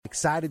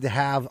Excited to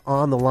have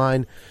on the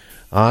line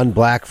on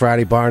Black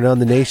Friday, bar none,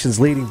 the nation's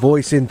leading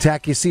voice in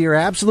tech. You see her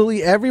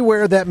absolutely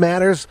everywhere that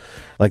matters,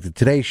 like the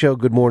Today Show,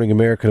 Good Morning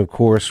America, of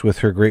course, with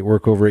her great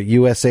work over at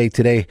USA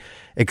Today.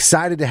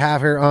 Excited to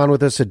have her on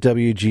with us at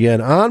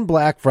WGN on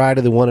Black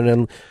Friday, the one and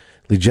only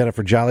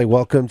Jennifer Jolly.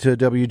 Welcome to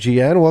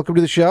WGN. Welcome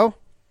to the show.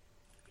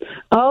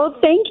 Oh,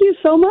 thank you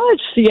so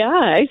much. Yeah,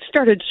 I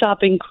started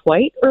shopping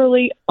quite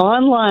early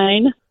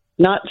online,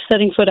 not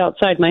setting foot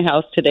outside my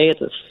house today.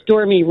 It's a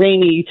stormy,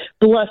 rainy,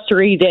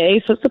 blustery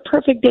day, so it's the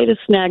perfect day to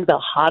snag the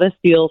hottest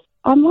deals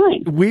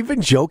online. We've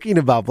been joking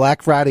about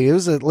Black Friday. It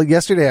was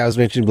yesterday I was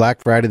mentioning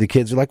Black Friday. The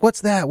kids were like,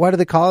 what's that? Why do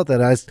they call it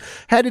that? I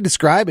had to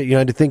describe it. I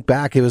had to think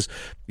back. It was,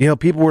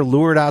 people were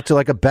lured out to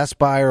like a Best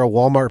Buy or a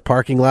Walmart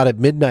parking lot at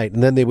midnight,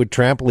 and then they would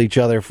trample each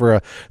other for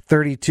a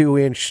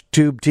 32-inch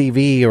tube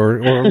TV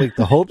or like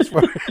the hopes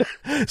for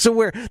it. So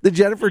where the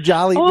Jennifer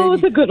Jolly... Oh,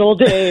 the good old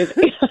days.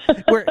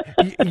 Where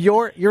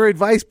your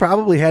advice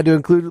probably had to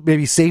include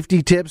maybe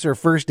safety tips or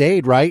first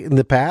aid, right, in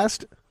the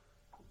past?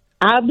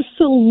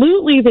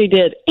 Absolutely, they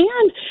did.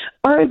 And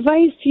our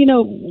advice,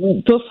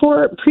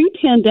 before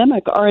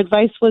pre-pandemic, our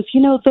advice was,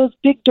 those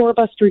big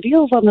doorbuster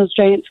deals on those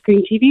giant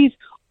screen TVs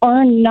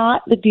are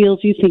not the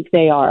deals you think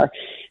they are.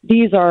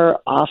 These are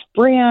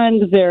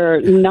off-brand. They're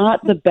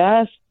not the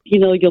best.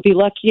 You'll be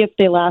lucky if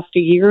they last a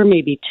year,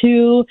 maybe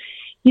two.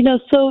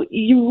 So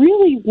you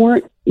really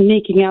weren't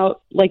making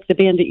out like the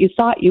bandit you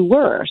thought you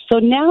were. So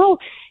now,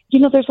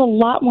 there's a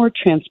lot more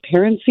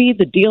transparency.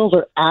 The deals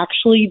are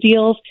actually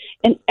deals,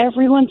 and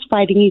everyone's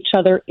fighting each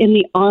other in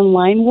the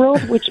online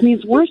world, which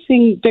means we're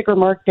seeing bigger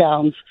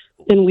markdowns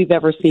than we've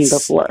ever seen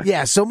before.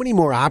 Yeah, so many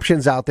more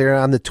options out there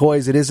on the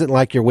toys. It isn't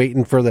like you're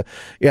waiting for the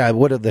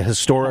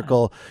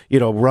historical,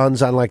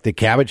 runs on like the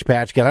Cabbage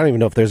Patch Kid. I don't even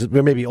know if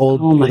there may be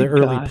old, the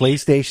early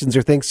PlayStations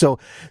or things. So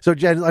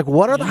Jen, like,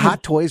 what are the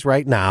hot toys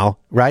right now,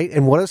 right?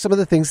 And what are some of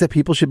the things that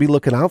people should be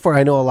looking out for?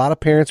 I know a lot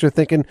of parents are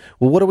thinking,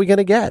 well, what are we going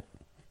to get?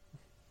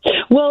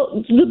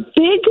 Well, the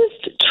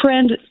biggest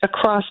trend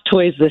across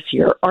toys this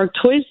year are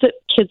toys that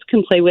kids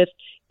can play with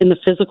in the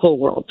physical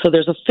world. So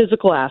there's a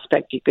physical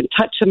aspect. You can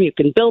touch them, you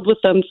can build with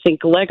them,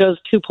 think Legos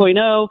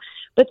 2.0,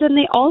 but then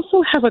they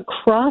also have a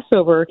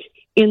crossover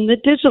in the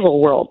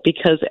digital world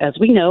because, as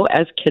we know,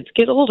 as kids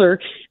get older,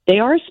 they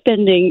are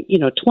spending,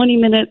 20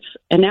 minutes,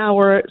 an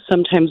hour,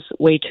 sometimes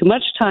way too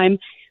much time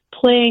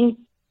playing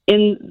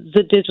in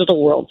the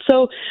digital world.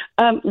 So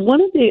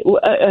one of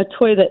a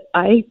toy that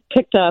I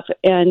picked up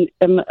and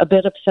am a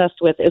bit obsessed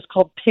with is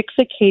called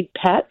Pixicade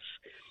Pets.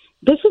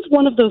 This is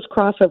one of those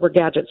crossover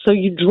gadgets. So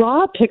you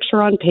draw a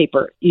picture on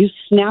paper, you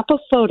snap a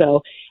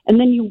photo, and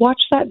then you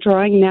watch that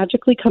drawing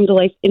magically come to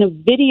life in a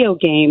video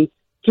game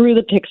through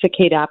the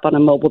Pixicade app on a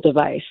mobile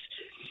device.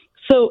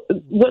 So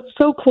what's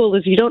so cool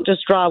is you don't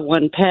just draw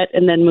one pet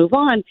and then move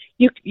on.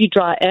 You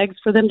draw eggs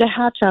for them to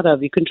hatch out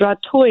of. You can draw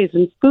toys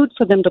and food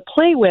for them to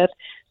play with.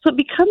 So it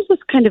becomes this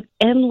kind of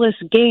endless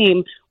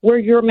game where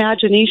your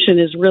imagination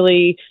is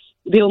really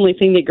the only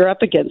thing that you're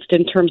up against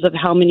in terms of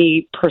how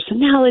many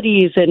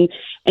personalities and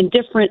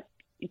different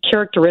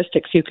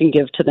characteristics you can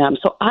give to them.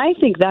 So I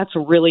think that's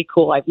really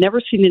cool. I've never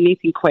seen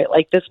anything quite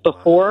like this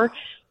before.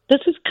 This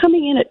is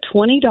coming in at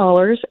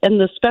 $20, and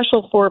the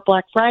special for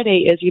Black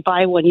Friday is you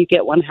buy one, you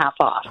get one half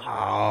off.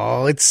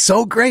 Oh, it's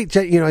so great.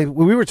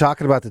 We were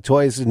talking about the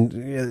toys,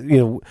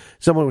 and,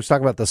 someone was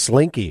talking about the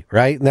Slinky,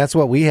 right? And that's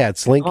what we had,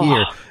 Slinky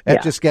or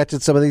Etch-a-Sketch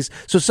and some of these.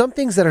 So some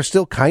things that are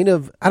still kind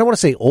of, I don't want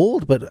to say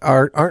old, but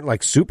aren't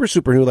like super,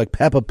 super new, like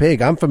Peppa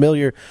Pig. I'm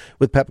familiar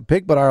with Peppa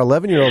Pig, but our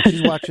 11-year-old,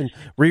 she's watching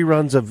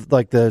reruns of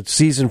like the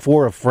season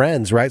 4 of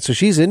Friends, right? So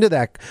she's into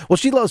that. Well,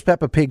 she loves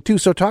Peppa Pig too.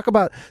 So talk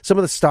about some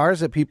of the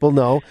stars that people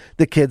know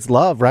the kids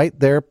love, right?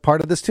 They're part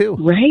of this too.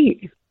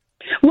 Right.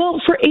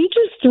 Well, for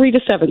ages 3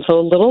 to 7, so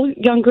a little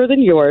younger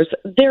than yours,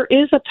 there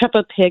is a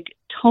Peppa Pig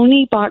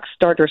Tony box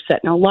starter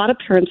set. Now, a lot of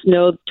parents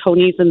know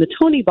Tony's in the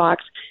Tony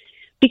box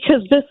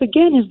because this,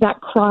 again, is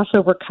that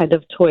crossover kind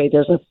of toy.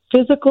 There's a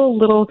physical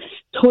little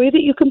toy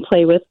that you can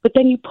play with, but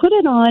then you put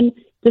it on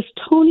this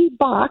Tony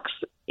box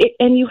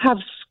and you have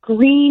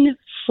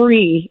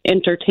screen-free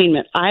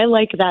entertainment. I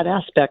like that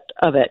aspect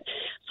of it.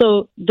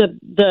 So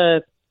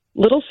the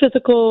little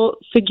physical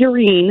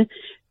figurine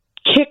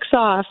kicks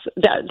off,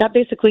 that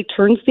basically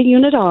turns the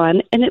unit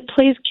on, and it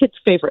plays kids'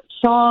 favorite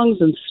songs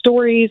and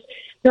stories.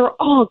 There are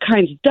all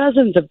kinds,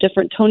 dozens of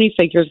different Tony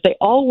figures. They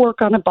all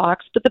work on a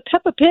box, but the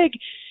Peppa Pig,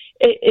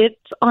 it's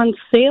on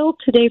sale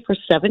today for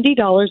 $70.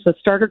 The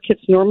starter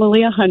kit's normally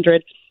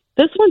 $100.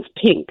 This one's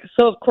pink,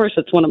 so of course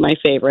it's one of my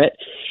favorite.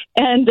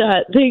 And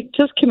they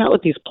just came out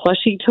with these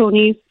plushy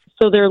Tonys,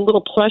 so they're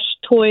little plush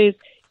toys.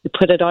 You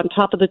put it on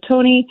top of the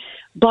Tony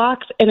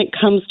box, and it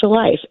comes to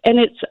life. And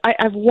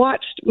I've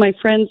watched my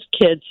friends'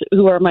 kids,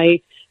 who are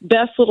my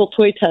best little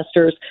toy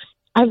testers,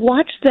 I've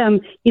watched them,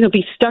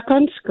 be stuck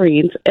on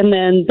screens, and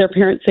then their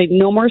parents say,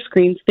 no more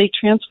screens. They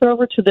transfer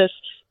over to this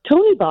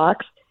Tony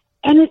box,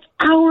 and it's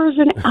hours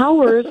and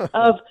hours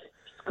of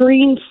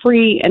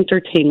screen-free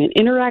entertainment,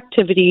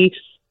 interactivity,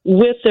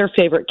 with their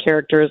favorite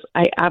characters.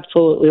 I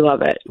absolutely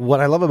love it. What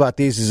I love about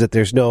these is that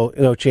there's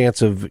no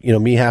chance of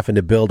me having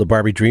to build a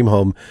Barbie dream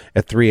home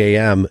at 3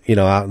 a.m.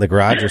 Out in the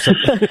garage or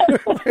something.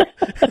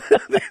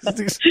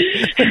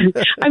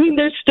 I mean,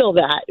 there's still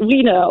that.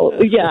 We know.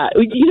 Yeah.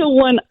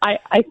 One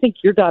I think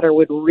your daughter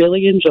would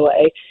really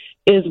enjoy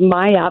is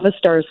My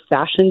Avastars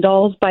Fashion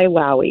Dolls by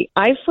Wowie.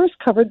 I first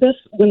covered this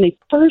when they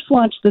first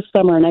launched this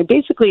summer, and I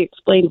basically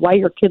explained why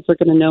your kids are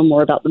going to know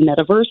more about the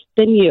metaverse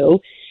than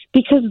you,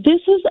 because this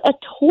is a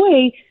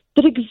toy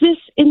that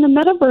exists in the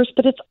metaverse,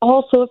 but it's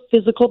also a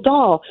physical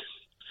doll.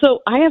 So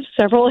I have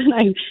several, and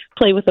I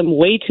play with them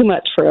way too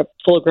much for a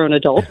full-grown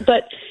adult,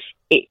 but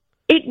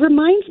it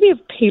reminds me of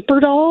paper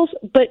dolls,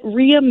 but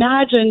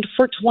reimagined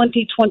for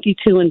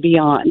 2022 and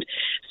beyond.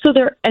 So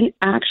they're an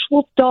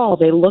actual doll.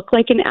 They look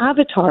like an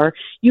avatar.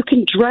 You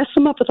can dress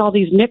them up with all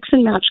these mix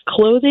and match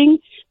clothing.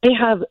 They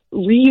have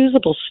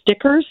reusable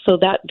stickers, so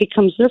that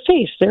becomes their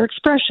face, their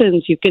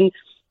expressions. You can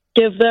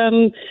give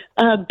them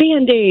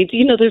Band-Aids.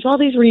 There's all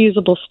these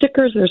reusable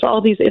stickers. There's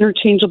all these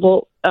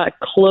interchangeable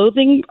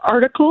clothing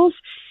articles.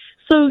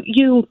 So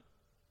you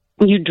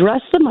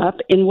dress them up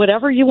in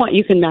whatever you want.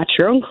 You can match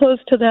your own clothes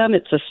to them.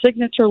 It's a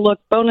signature look,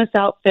 bonus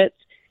outfits.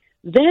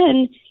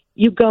 Then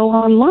you go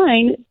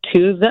online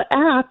to the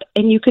app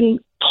and you can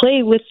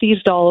play with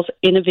these dolls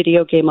in a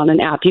video game on an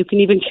app. You can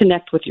even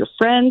connect with your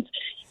friends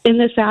in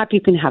this app.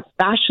 You can have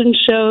fashion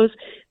shows.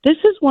 This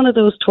is one of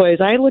those toys.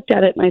 I looked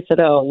at it and I said,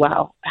 oh,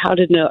 wow, how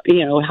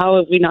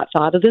have we not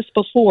thought of this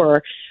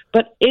before?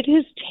 But it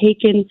has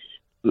taken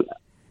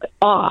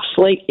off.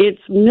 Like,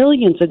 it's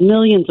millions and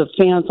millions of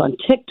fans on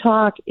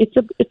TikTok. It's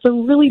a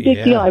really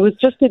big deal. I was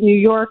just in New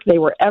York. They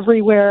were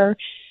everywhere.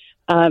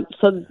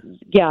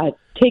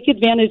 Take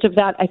advantage of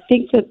that. I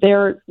think that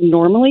they're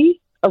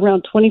normally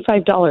around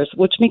 $25,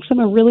 which makes them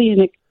a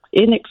really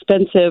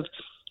inexpensive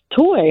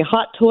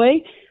hot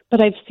toy.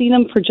 But I've seen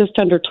them for just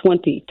under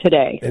 $20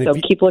 today. So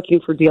keep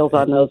looking for deals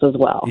on those as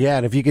well. Yeah,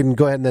 and if you can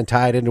go ahead and then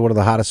tie it into one of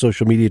the hottest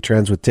social media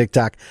trends with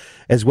TikTok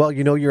as well,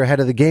 you're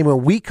ahead of the game.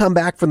 When we come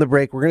back from the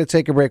break, we're going to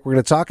take a break. We're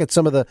going to talk at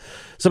some of the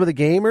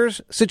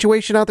gamers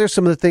situation out there,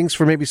 some of the things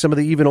for maybe some of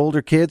the even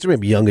older kids or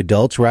maybe young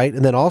adults, right?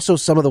 And then also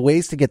some of the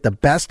ways to get the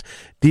best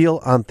deal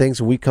on things.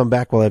 When we come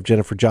back, we'll have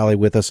Jennifer Jolly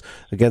with us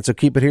again. So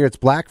keep it here. It's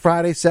Black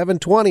Friday,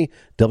 720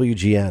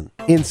 WGN.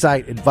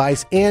 Insight,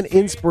 advice, and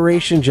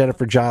inspiration.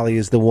 Jennifer Jolly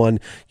is the one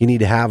you need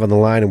to have on the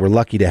line, and we're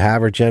lucky to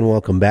have her. Jen,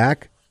 welcome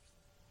back.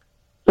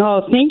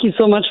 Oh, thank you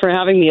so much for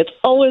having me. It's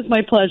always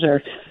my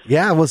pleasure.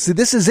 Yeah, well, see,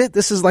 this is it.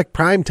 This is like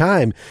prime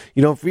time.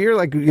 If you're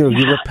like, you're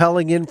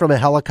rappelling in from a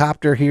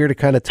helicopter here to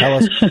kind of tell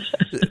us.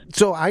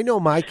 So I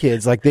know my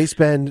kids, like, they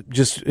spend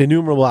just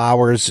innumerable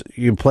hours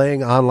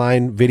playing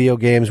online video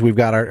games. We've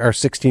got our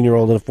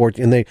 16-year-old and a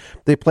 14, and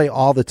they play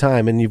all the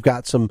time. And you've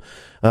got some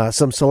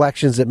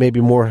selections that may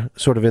be more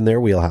sort of in their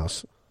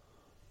wheelhouse.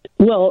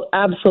 Well,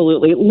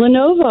 absolutely.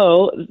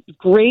 Lenovo,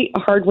 great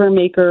hardware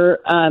maker,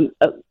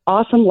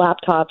 awesome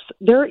laptops.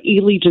 Their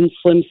eLegion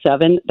Slim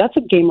 7, that's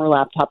a gamer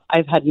laptop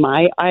I've had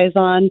my eyes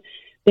on.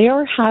 They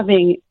are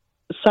having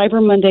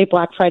Cyber Monday,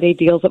 Black Friday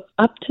deals of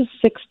up to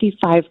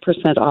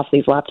 65% off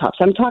these laptops.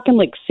 I'm talking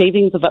like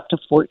savings of up to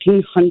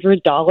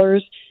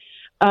 $1,400.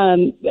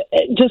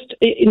 Just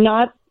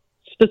not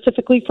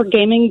specifically for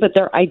gaming, but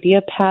their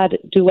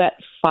IdeaPad Duet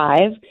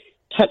 5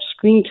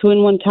 touchscreen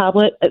 2-in-1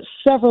 tablet.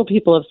 Several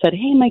people have said,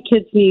 hey, my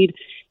kids need,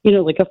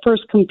 like a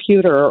first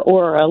computer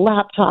or a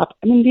laptop.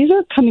 I mean, these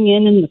are coming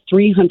in the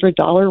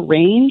 $300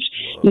 range.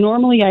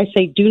 Normally, I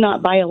say do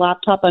not buy a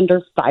laptop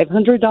under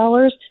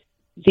 $500.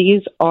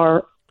 These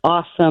are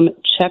awesome.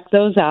 Check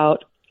those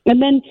out. And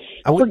then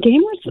for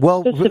gamers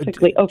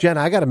specifically. Jen,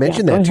 I got to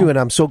mention that too, and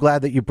I'm so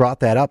glad that you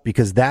brought that up,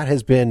 because that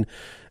has been,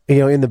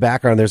 in the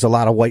background, there's a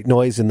lot of white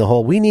noise in the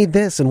whole, we need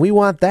this and we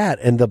want that.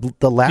 And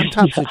the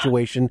laptop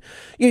situation,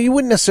 you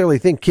wouldn't necessarily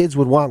think kids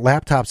would want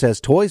laptops as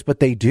toys, but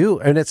they do.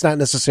 And it's not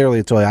necessarily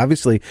a toy.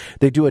 Obviously,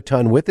 they do a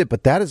ton with it,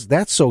 but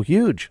that's so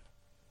huge.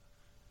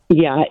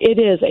 Yeah, it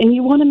is. And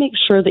you want to make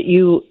sure that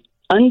you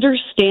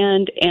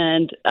understand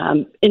and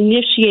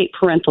initiate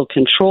parental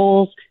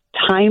controls,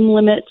 time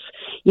limits.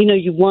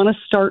 You want to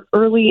start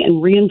early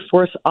and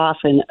reinforce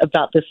often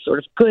about this sort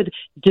of good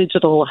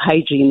digital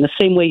hygiene, the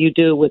same way you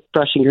do with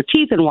brushing your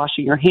teeth and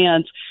washing your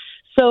hands.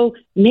 So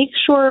make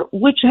sure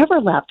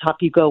whichever laptop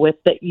you go with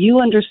that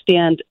you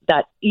understand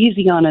that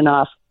easy on and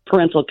off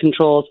parental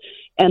controls,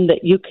 and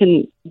that you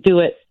can do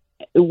it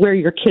where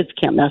your kids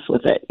can't mess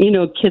with it.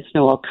 Kids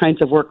know all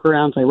kinds of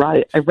workarounds.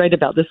 I write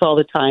about this all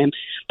the time,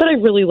 but I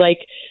really like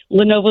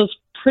Lenovo's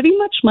pretty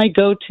much my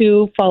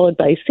go-to, followed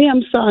by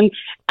Samsung.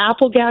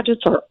 Apple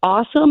gadgets are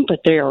awesome, but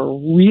they are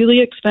really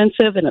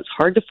expensive, and it's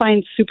hard to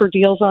find super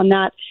deals on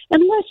that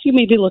unless you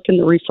maybe look in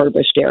the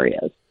refurbished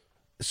areas.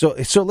 So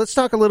let's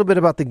talk a little bit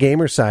about the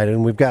gamer side,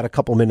 and we've got a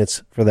couple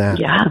minutes for that.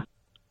 Yeah.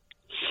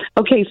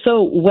 Okay,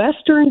 so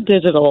Western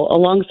Digital,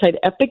 alongside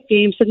Epic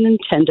Games and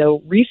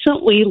Nintendo,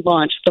 recently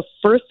launched the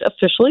first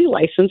officially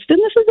licensed, and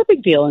this is a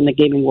big deal in the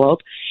gaming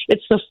world,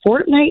 it's the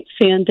Fortnite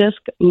SanDisk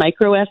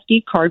micro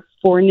SD card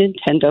for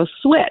Nintendo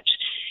Switch.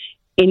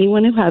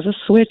 anyone who has a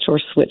Switch or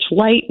Switch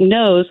Lite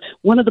knows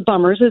one of the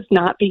bummers is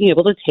not being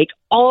able to take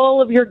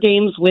all of your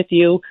games with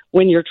you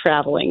when you're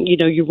traveling. You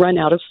know, you run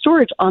out of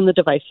storage on the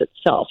device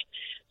itself.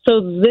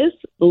 So this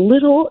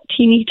little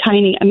teeny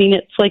tiny, I mean,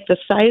 it's like the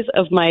size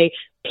of my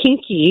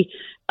pinky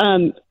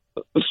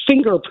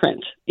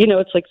fingerprint. You know,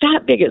 it's like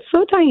that big. It's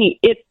so tiny.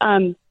 It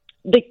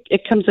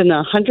comes in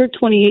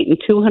 128 and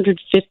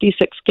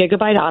 256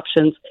 gigabyte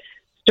options.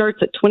 Starts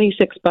at $26.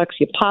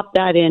 You pop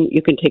that in.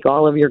 You can take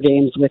all of your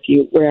games with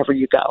you wherever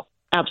you go.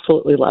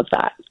 Absolutely love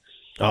that.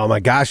 Oh,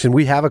 my gosh. And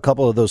we have a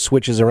couple of those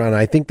switches around.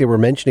 I think they were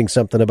mentioning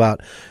something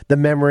about the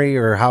memory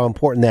or how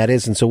important that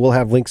is. And so we'll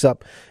have links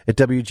up at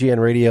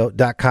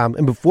WGNradio.com.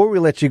 And before we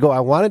let you go,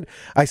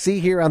 I see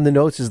here on the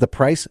notes is the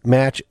price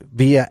match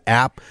via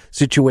app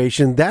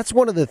situation. That's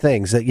one of the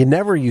things that you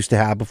never used to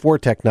have before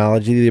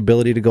technology, the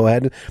ability to go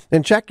ahead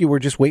and check. You were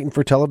just waiting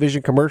for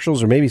television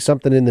commercials or maybe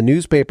something in the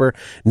newspaper.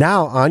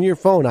 Now on your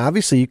phone,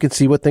 obviously you can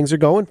see what things are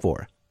going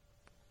for.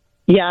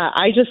 Yeah,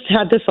 I just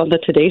had this on the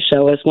Today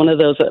Show as one of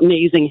those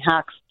amazing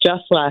hacks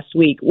just last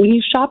week. When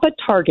you shop at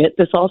Target,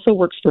 this also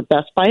works for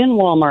Best Buy and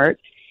Walmart,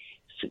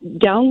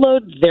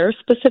 download their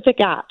specific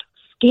app,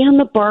 scan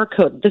the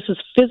barcode. This is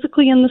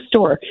physically in the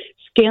store.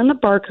 Scan the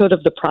barcode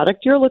of the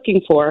product you're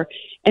looking for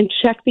and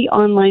check the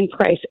online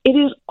price. It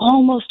is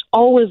almost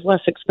always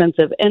less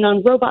expensive. And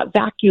on robot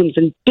vacuums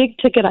and big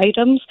ticket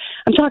items,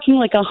 I'm talking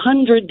like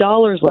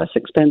 $100 less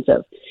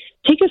expensive.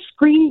 Take a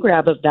screen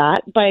grab of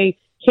that by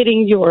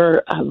hitting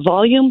your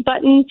volume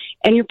button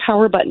and your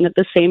power button at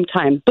the same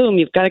time. Boom,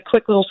 you've got a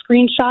quick little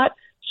screenshot.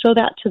 Show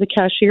that to the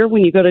cashier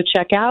when you go to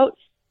check out.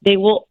 They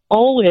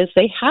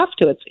have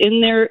to. It's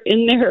in their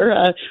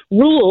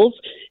rules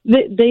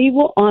that they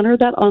will honor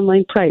that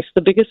online price. The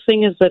biggest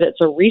thing is that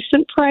it's a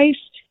recent price.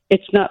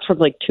 It's not from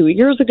like 2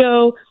 years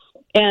ago.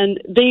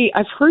 And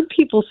I've heard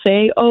people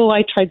say, "Oh,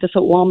 I tried this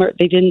at Walmart.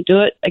 They didn't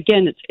do it."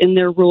 Again, it's in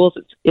their rules.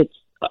 It's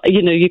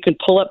you can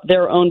pull up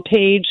their own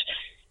page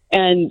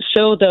and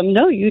show them,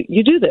 no,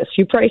 you do this,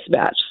 you price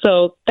match.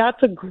 So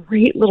that's a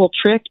great little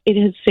trick. It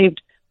has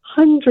saved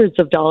hundreds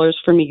of dollars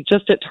for me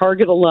just at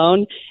Target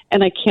alone,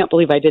 and I can't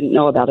believe I didn't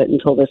know about it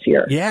until this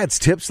year. Yeah, it's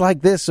tips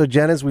like this. So,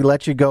 Jen, as we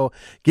let you go,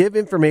 give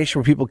information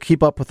where people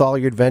keep up with all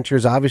your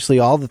adventures, obviously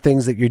all the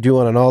things that you're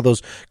doing on all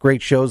those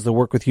great shows that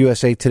work with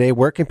USA Today.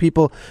 Where can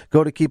people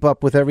go to keep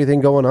up with everything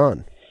going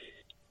on?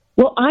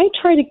 Well, I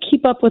try to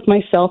keep up with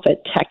myself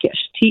at Techish,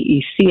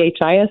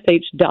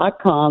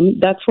 TECHISH.com.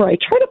 That's where I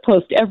try to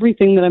post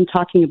everything that I'm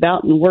talking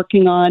about and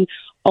working on.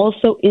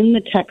 Also in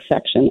the tech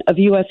section of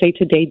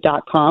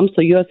usatoday.com,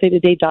 so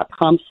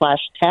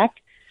usatoday.com/tech.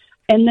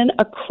 And then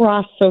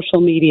across social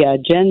media,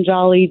 Jen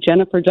Jolly,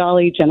 Jennifer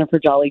Jolly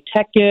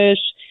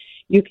Techish.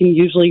 You can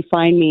usually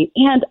find me.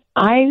 And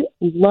I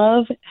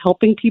love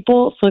helping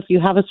people. So if you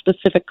have a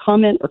specific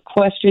comment or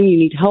question you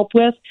need help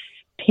with,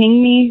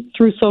 ping me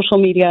through social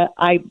media.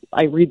 I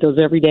read those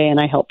every day, and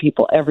I help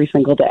people every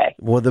single day.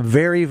 Well, the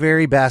very,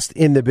 very best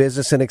in the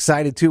business, and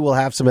excited, too. We'll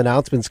have some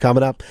announcements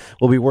coming up.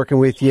 We'll be working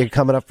with you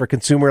coming up for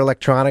Consumer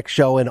Electronics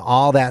Show and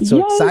all that.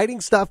 So exciting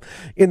stuff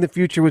in the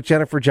future with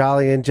Jennifer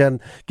Jolly. And, Jen,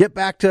 get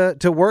back to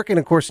work and,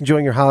 of course,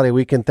 enjoying your holiday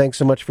weekend. Thanks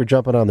so much for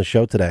jumping on the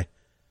show today.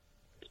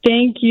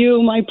 Thank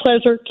you. My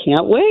pleasure.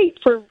 Can't wait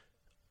for...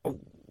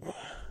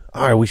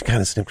 All right, we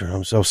kind of snipped her.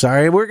 I'm so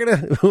sorry.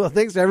 Well,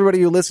 thanks to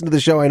everybody who listened to the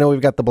show. I know we've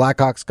got the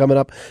Blackhawks coming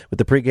up with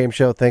the pregame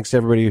show. Thanks to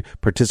everybody who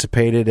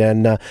participated.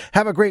 And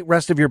have a great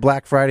rest of your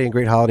Black Friday and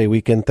great holiday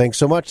weekend. Thanks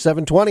so much.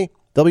 720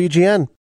 WGN.